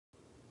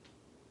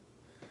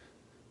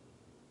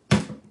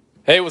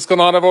Hey, what's going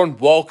on, everyone?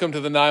 Welcome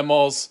to the Nine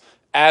Malls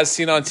As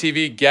Seen on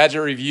TV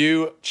Gadget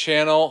Review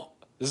channel.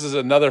 This is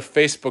another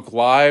Facebook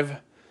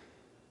Live.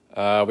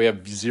 We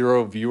have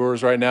 0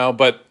 viewers right now,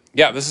 but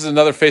yeah, this is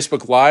another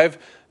Facebook Live.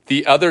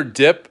 The other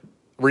dip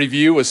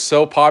review was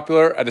so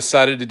popular, I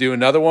decided to do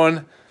another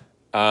one.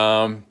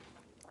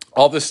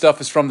 All this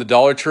stuff is from the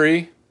Dollar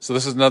Tree, so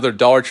this is another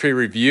Dollar Tree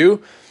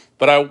review.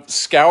 But I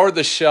scoured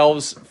the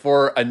shelves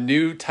for a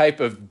new type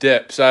of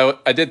dip. So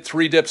I did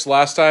 3 dips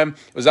last time.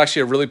 It was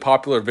actually a really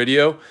popular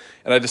video.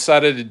 And I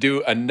decided to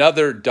do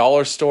another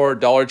dollar store,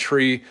 Dollar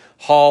Tree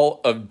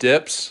haul of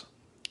dips.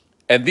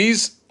 And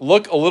these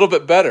look a little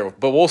bit better,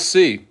 but we'll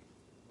see.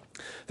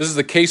 This is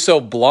the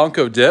Queso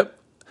Blanco dip.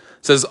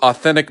 It says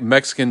authentic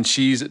Mexican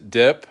cheese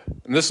dip.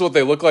 And this is what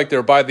they look like.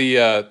 They're by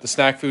the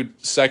snack food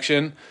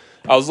section.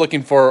 I was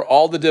looking for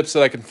all the dips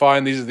that I can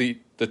find. These are the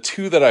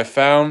 2 that I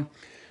found.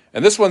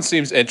 And this one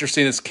seems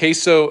interesting. It's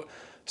Queso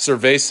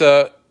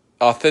Cerveza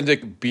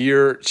Authentic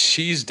Beer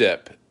Cheese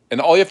Dip. And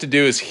all you have to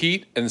do is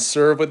heat and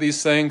serve with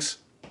these things.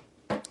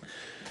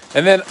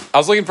 And then I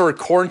was looking for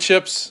corn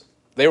chips.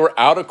 They were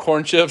out of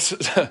corn chips.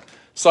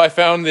 So I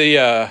found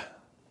the,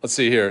 let's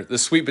see here, the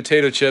sweet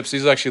potato chips.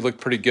 These actually look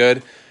pretty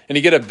good. And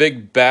you get a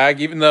big bag,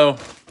 even though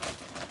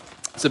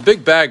it's a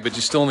big bag, but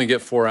you still only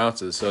get 4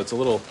 ounces. So it's a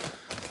little...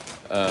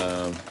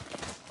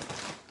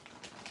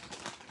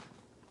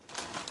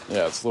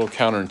 yeah, it's a little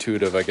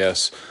counterintuitive, I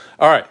guess.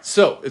 All right,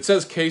 so it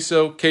says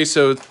queso.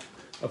 Queso,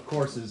 of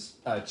course, is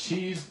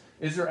cheese.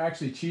 Is there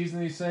actually cheese in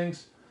these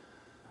things?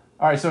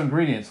 All right, so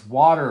ingredients.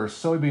 Water,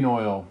 soybean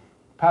oil,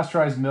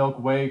 pasteurized milk,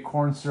 whey,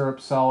 corn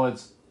syrup,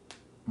 solids,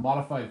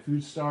 modified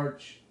food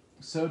starch,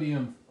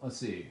 sodium. Let's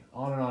see,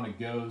 on and on it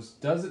goes.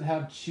 Does it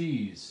have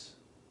cheese?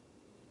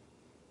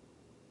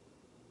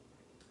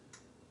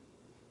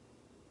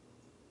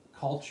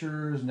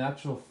 Cultures,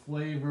 natural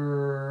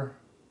flavor...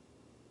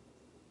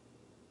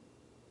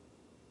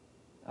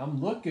 I'm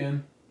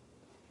looking,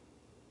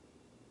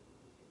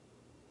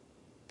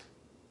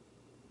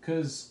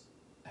 because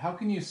how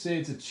can you say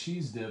it's a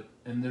cheese dip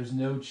and there's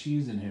no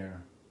cheese in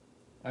here?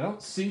 I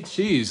don't see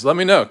cheese. Let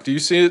me know. Do you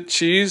see it,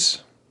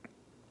 cheese?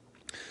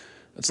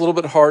 It's a little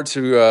bit hard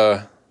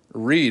to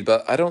read,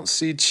 but I don't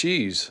see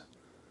cheese.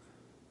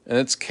 And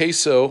it's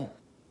Queso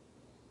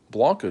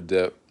Blanco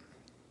dip.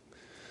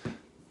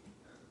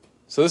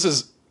 So this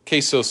is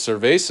Queso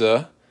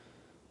Cerveza.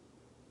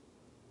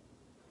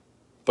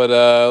 But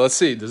let's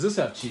see. Does this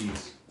have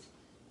cheese?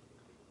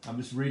 I'm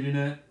just reading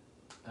it.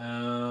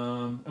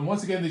 And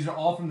once again, these are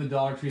all from the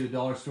Dollar Tree, the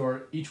dollar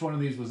store. Each one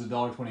of these was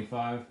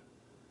 $1.25.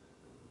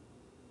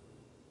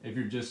 If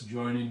you're just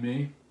joining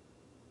me.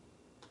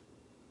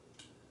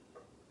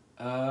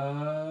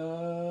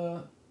 I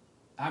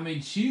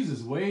mean, cheese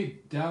is way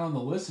down on the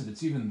list if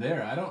it's even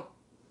there.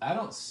 I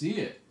don't see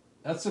it.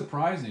 That's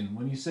surprising.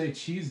 When you say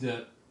cheese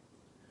dip,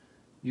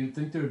 you'd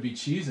think there would be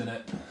cheese in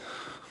it.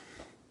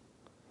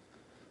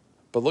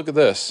 But look at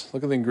this.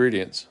 Look at the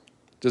ingredients.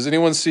 Does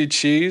anyone see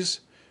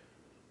cheese?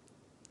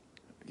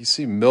 You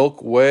see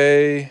milk,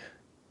 whey.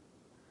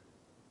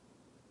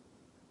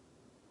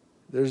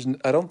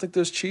 I don't think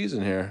there's cheese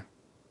in here.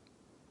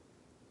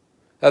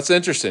 That's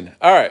interesting.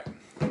 All right.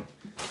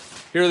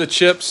 Here are the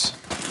chips.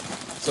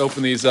 Let's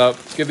open these up.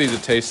 Let's give these a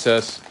taste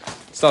test.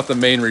 It's not the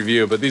main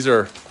review, but these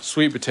are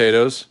sweet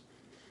potatoes.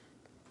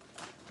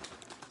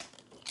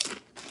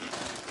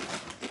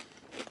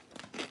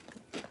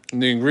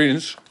 And the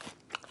ingredients...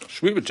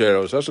 sweet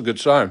potatoes, that's a good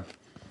sign.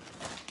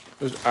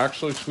 There's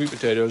actually sweet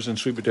potatoes and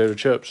sweet potato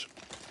chips.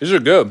 These are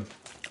good.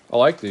 I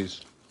like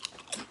these.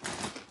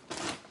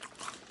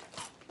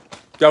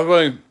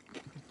 Definitely,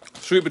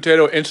 sweet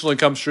potato instantly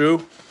comes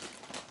through.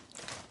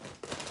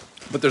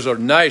 But there's a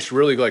nice,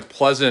 really like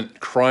pleasant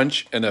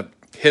crunch and a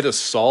hit of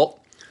salt.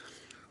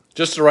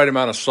 Just the right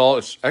amount of salt.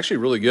 It's actually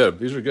really good.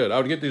 These are good. I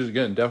would get these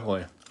again,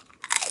 definitely.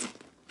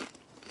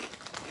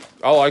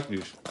 I like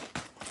these.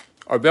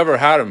 I've never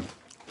had them.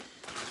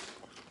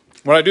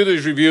 When I do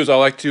these reviews, I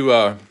like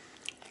to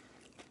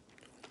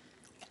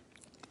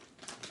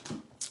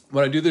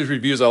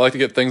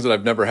get things that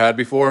I've never had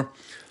before.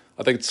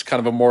 I think it's kind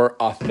of a more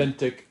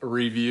authentic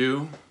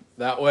review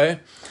that way.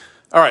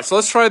 All right, so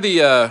let's try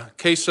the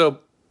Queso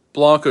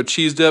Blanco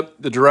cheese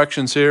dip. The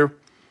directions here.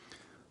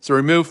 So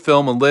remove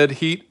film and lid,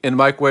 heat in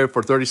microwave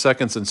for 30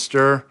 seconds and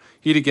stir.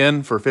 Heat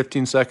again for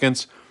 15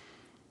 seconds.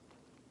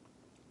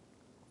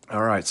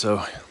 All right, so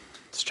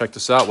let's check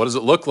this out. What does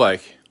it look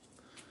like?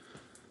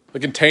 The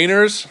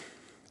containers,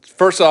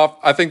 first off,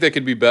 I think they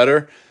could be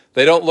better.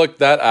 They don't look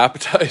that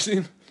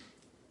appetizing.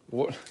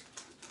 What?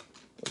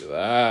 Look at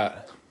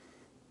that.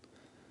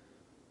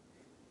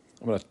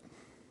 I'm going to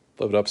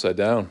flip it upside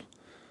down.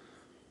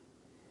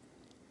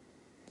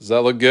 Does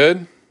that look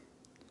good?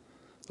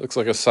 Looks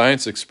like a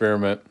science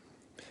experiment.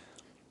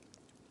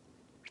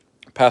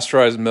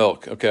 Pasteurized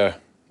milk. Okay,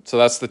 so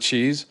that's the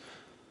cheese.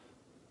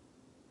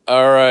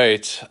 All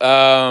right.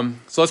 So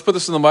let's put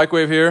this in the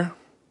microwave here.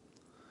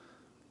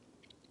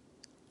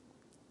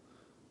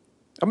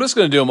 I'm just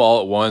going to do them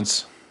all at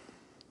once.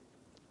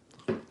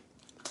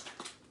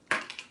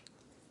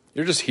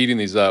 You're just heating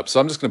these up. So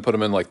I'm just going to put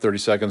them in like 30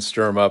 seconds,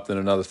 stir them up, then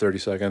another 30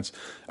 seconds.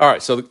 All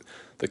right, so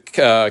the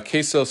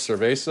queso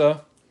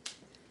cerveza, a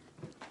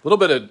little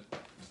bit of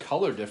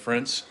color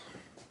difference.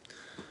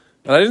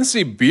 And I didn't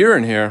see beer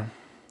in here.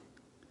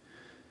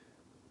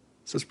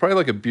 So it's probably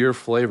like a beer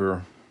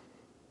flavor.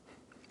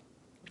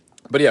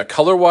 But yeah,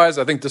 color-wise,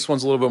 I think this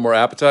one's a little bit more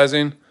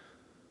appetizing.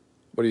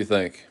 What do you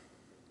think?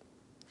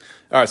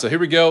 All right, so here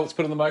we go. Let's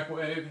put it in the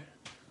microwave.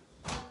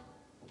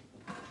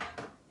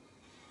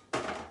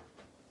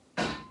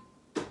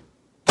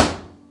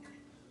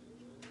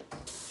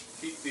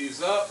 Heat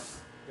these up.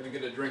 Gonna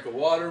get a drink of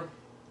water.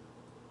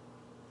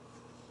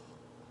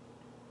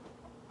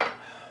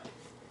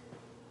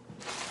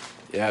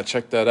 Yeah,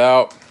 check that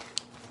out.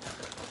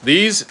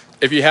 These,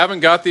 if you haven't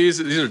got these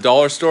are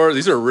dollar store.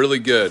 These are really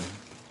good.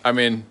 I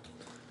mean,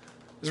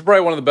 this is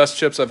probably one of the best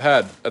chips I've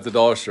had at the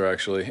dollar store,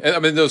 actually. And I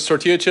mean, those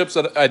tortilla chips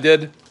that I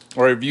did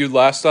or I reviewed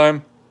last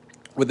time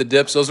with the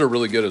dips, those are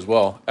really good as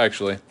well,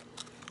 actually.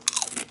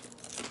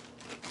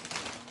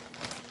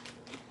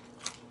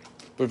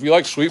 But if you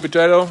like sweet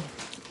potato,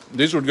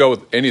 these would go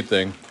with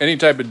anything, any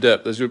type of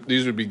dip.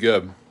 These would be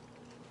good.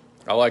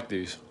 I like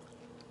these.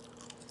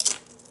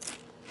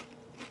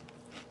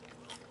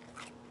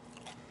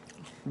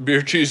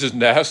 Beer cheese is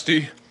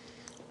nasty.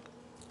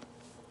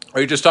 Are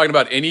you just talking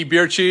about any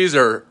beer cheese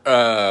or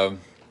the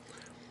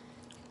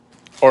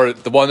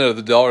one at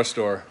the dollar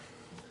store?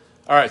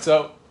 All right,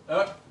 so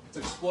it's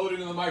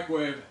exploding in the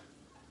microwave.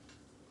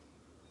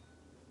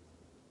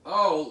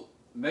 Oh,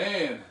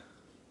 man.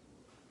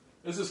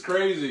 This is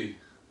crazy.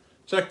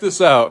 Check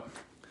this out.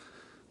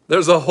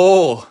 There's a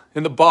hole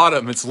in the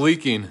bottom. It's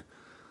leaking.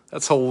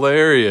 That's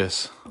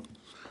hilarious.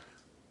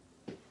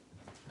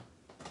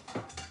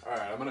 All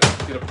right, I'm going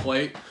to get a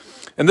plate.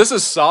 And this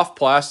is soft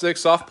plastic.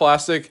 Soft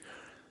plastic.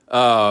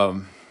 I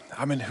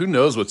mean, who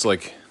knows what's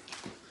like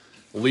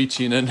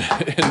leaching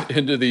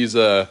into these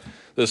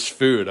this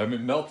food. I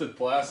mean, melted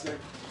plastic.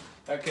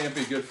 That can't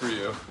be good for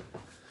you.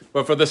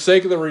 But for the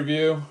sake of the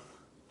review,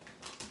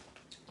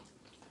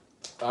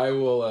 I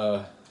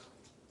will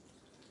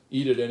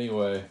eat it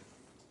anyway.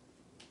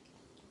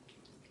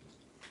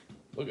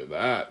 Look at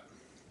that.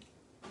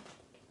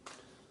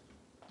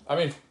 I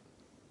mean,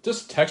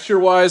 just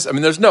texture-wise, I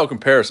mean, there's no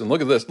comparison.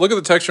 Look at this. Look at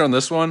the texture on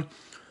this one.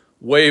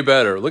 Way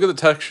better. Look at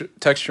the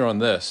texture on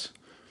this.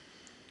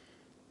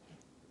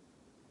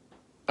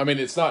 I mean,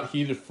 it's not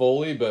heated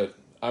fully, but,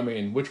 I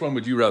mean, which one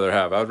would you rather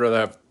have? I would rather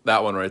have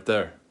that one right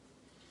there.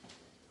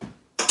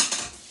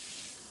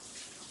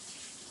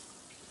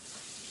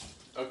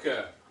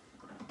 Okay.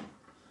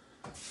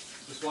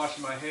 Just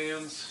washing my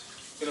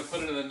hands. Gonna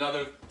put it in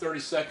another 30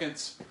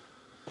 seconds.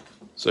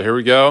 So here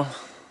we go.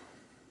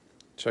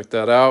 Check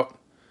that out.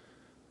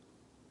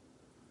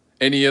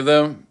 Any of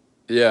them?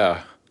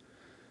 Yeah.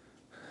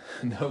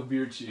 No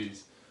beer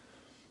cheese.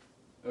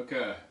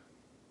 Okay.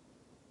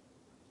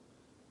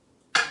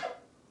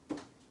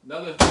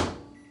 Another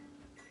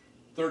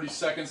 30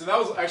 seconds. And that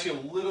was actually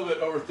a little bit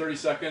over 30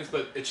 seconds,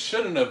 but it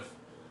shouldn't have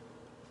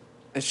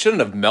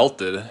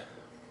melted.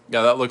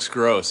 Yeah, that looks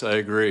gross. I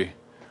agree.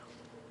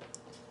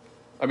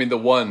 I mean, the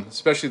one,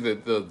 especially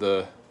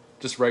the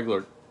just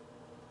regular.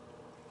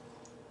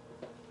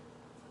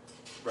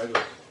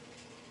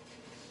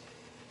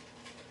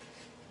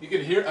 You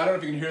can hear, I don't know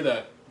if you can hear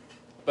that,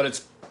 but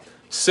it's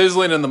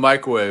sizzling in the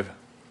microwave.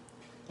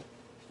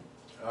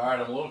 All right,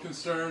 I'm a little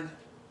concerned,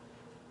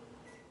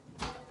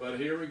 but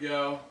here we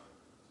go.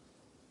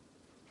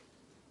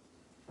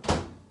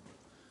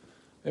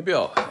 Maybe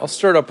I'll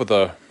stir it up with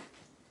a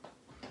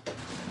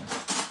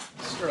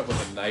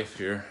knife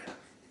here.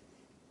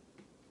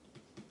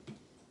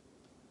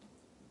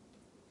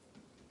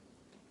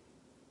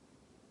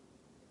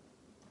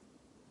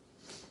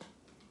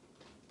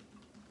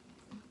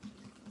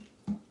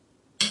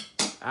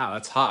 Ow,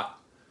 that's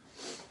hot.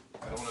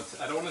 I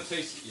don't want to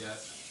taste it yet.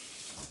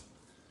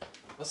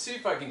 Let's see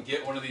if I can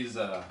get one of these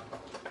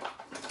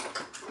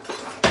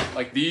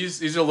like these.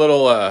 These are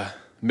little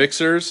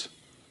mixers.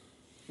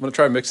 I'm gonna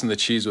try mixing the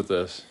cheese with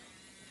this.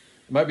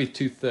 It might be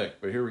too thick,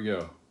 but here we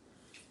go.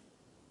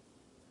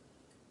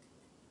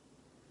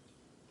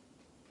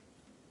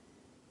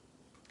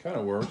 Kind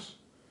of works.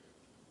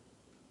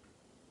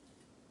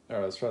 All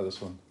right, let's try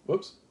this one.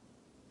 Whoops.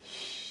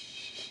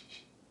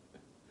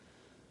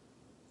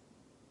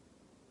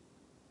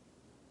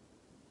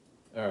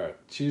 All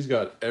right, cheese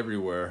got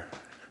everywhere.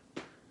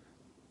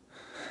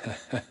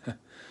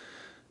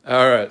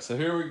 All right, so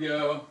here we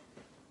go.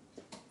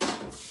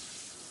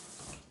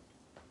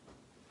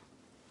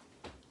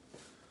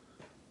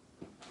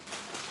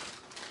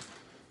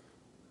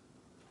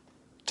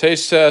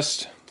 Taste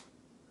test.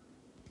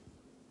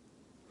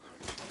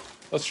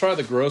 Let's try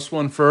the gross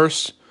one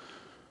first.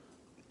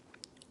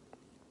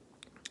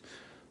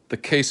 The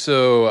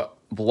queso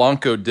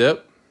blanco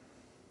dip.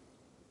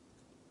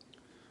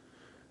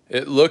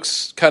 It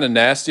looks kind of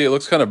nasty. It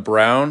looks kind of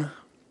brown.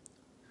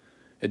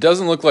 It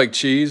doesn't look like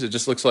cheese. It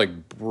just looks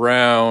like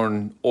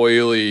brown,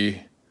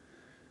 oily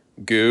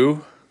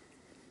goo.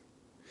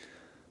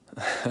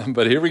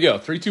 But here we go.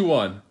 3, 2,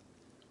 1.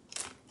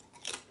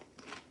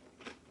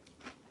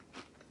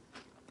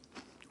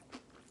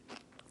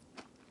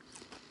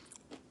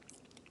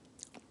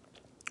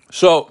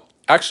 So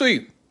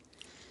actually,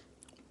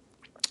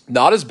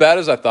 not as bad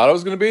as I thought it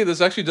was going to be. This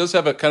actually does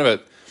have a kind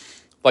of a,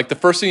 like the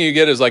first thing you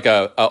get is like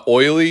a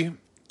oily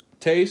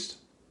taste,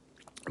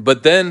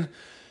 but then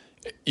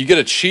you get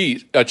a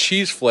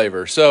cheese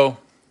flavor. So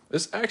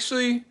this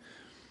actually,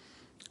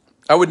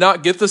 I would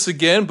not get this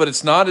again, but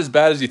it's not as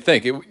bad as you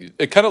think.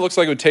 It kind of looks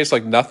like it would taste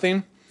like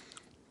nothing,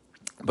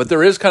 but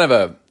there is kind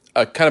of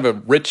a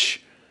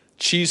rich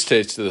cheese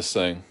taste to this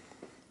thing.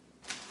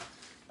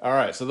 All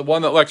right, so the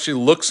one that actually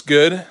looks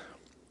good,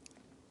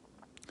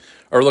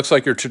 or looks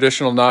like your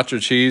traditional nacho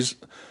cheese,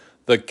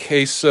 the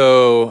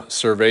queso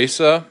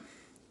cerveza.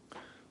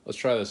 Let's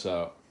try this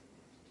out.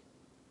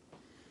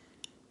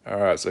 All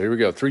right, so here we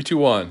go. 3, 2,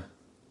 1.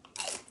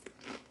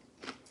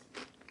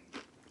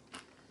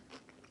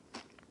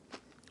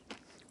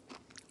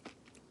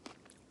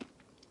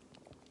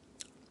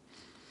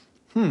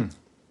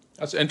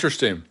 That's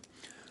interesting.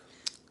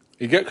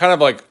 You get kind of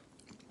like,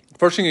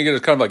 first thing you get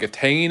is kind of like a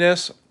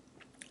tanginess.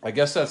 I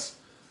guess that's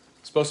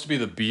supposed to be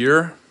the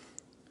beer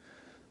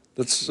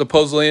that's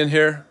supposedly in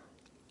here.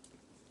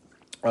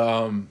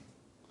 I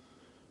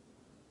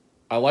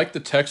like the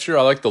texture.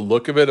 I like the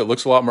look of it. It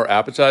looks a lot more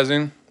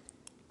appetizing.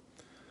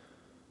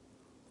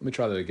 Let me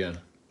try that again.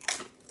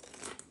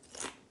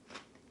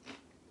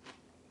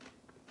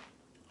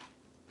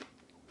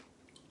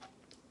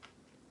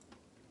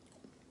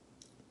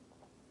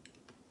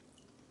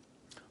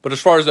 But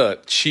as far as a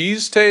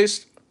cheese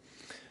taste,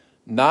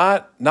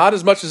 not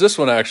as much as this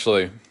one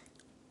actually.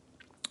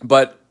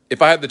 But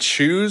if I had to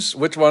choose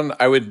which one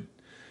I would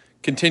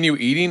continue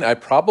eating, I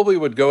probably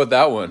would go with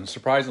that one,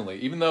 surprisingly.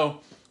 Even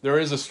though there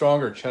is a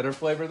stronger cheddar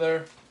flavor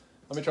there.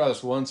 Let me try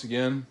this once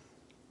again.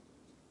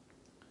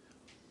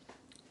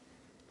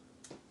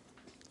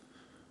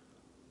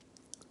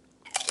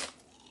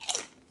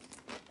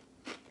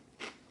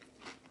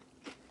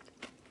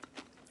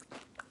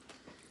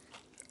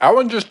 That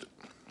one just,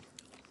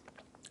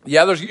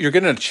 yeah, you're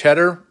getting a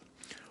cheddar.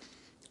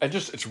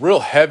 It's real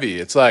heavy.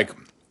 It's like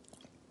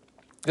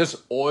this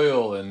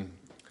oil and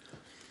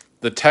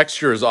the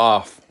texture is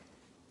off.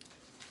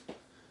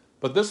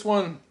 But this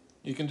one,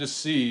 you can just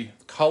see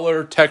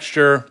color,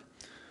 texture.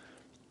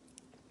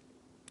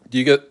 Do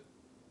you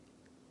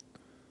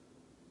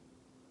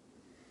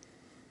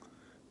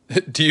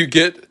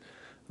get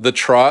the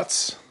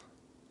trots?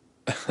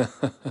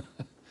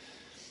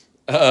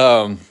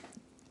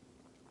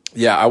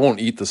 Yeah, I won't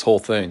eat this whole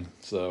thing.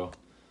 So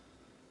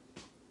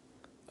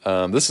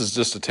this is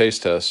just a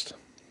taste test.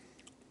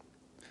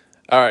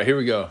 All right, here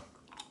we go.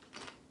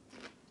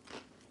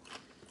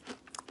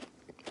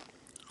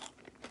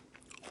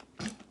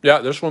 Yeah,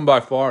 this one by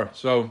far.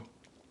 So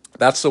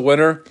that's the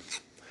winner.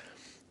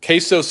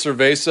 Queso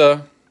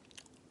cerveza.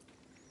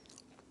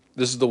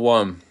 This is the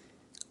one.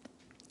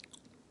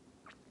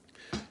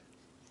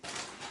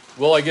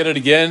 Will I get it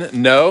again?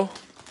 No.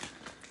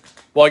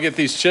 Will I get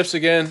these chips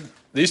again?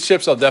 These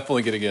chips I'll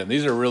definitely get again.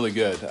 These are really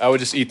good. I would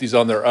just eat these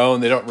on their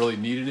own. They don't really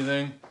need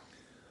anything.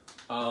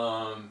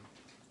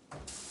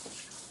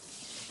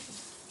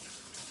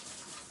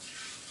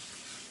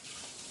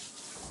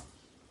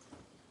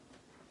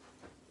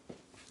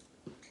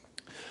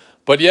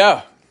 But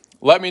yeah,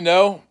 let me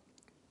know.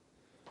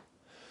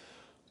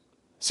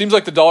 Seems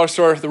like the dollar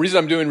store, the reason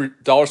I'm doing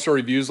dollar store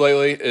reviews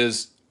lately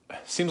is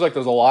seems like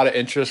there's a lot of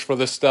interest for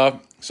this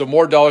stuff. So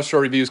more dollar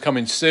store reviews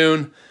coming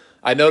soon.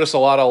 I noticed a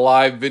lot of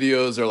live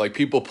videos or like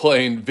people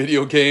playing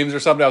video games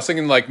or something. I was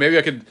thinking like maybe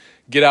I could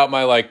get out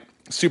my like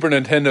Super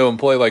Nintendo and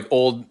play like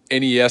old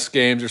NES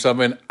games or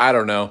something. I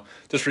don't know.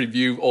 Just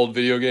review old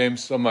video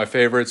games, some of my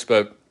favorites,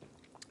 but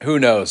who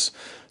knows?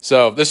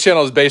 So this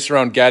channel is based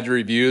around gadget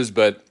reviews,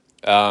 but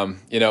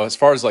as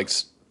far as like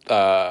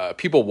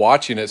people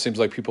watching it seems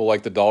like people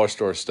like the dollar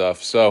store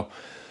stuff. So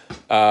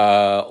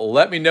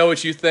let me know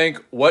what you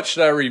think. What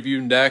should I review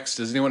next?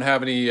 Does anyone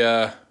have any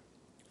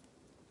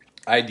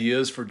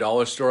ideas for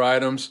dollar store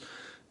items?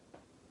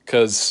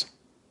 Because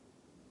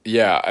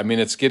yeah, I mean,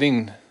 it's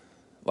getting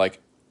like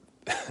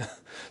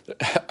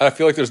I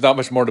feel like there's not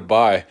much more to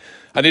buy.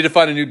 I need to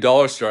find a new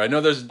dollar store. I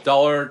know there's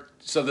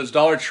there's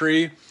Dollar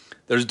Tree,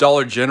 there's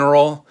Dollar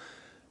General,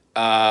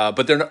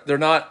 but they're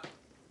not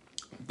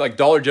like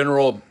Dollar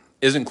General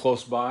isn't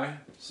close by.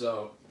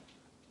 So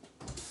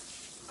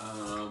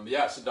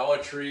so Dollar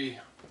Tree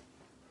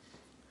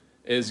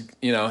is,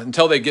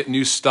 until they get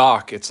new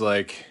stock, it's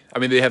like, I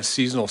mean, they have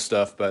seasonal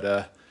stuff,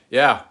 but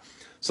yeah.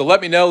 So let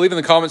me know, leave in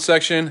the comment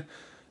section.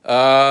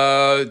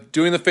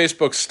 Doing the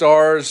Facebook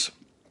stars.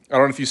 I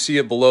don't know if you see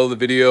it below the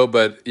video,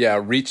 but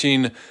yeah,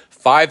 reaching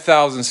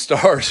 5,000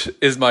 stars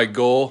is my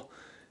goal.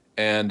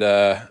 And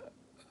so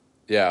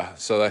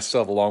I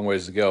still have a long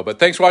ways to go. But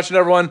thanks for watching,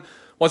 everyone.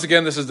 Once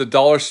again, this is the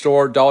Dollar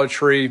Store, Dollar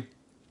Tree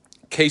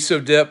queso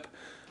dip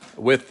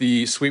with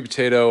the sweet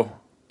potato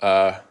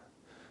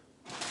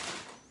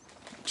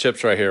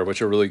chips right here,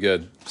 which are really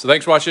good. So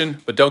thanks for watching,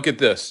 but don't get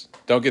this.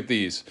 Don't get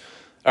these.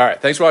 All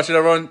right, thanks for watching,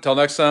 everyone. Till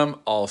next time,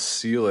 I'll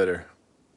see you later.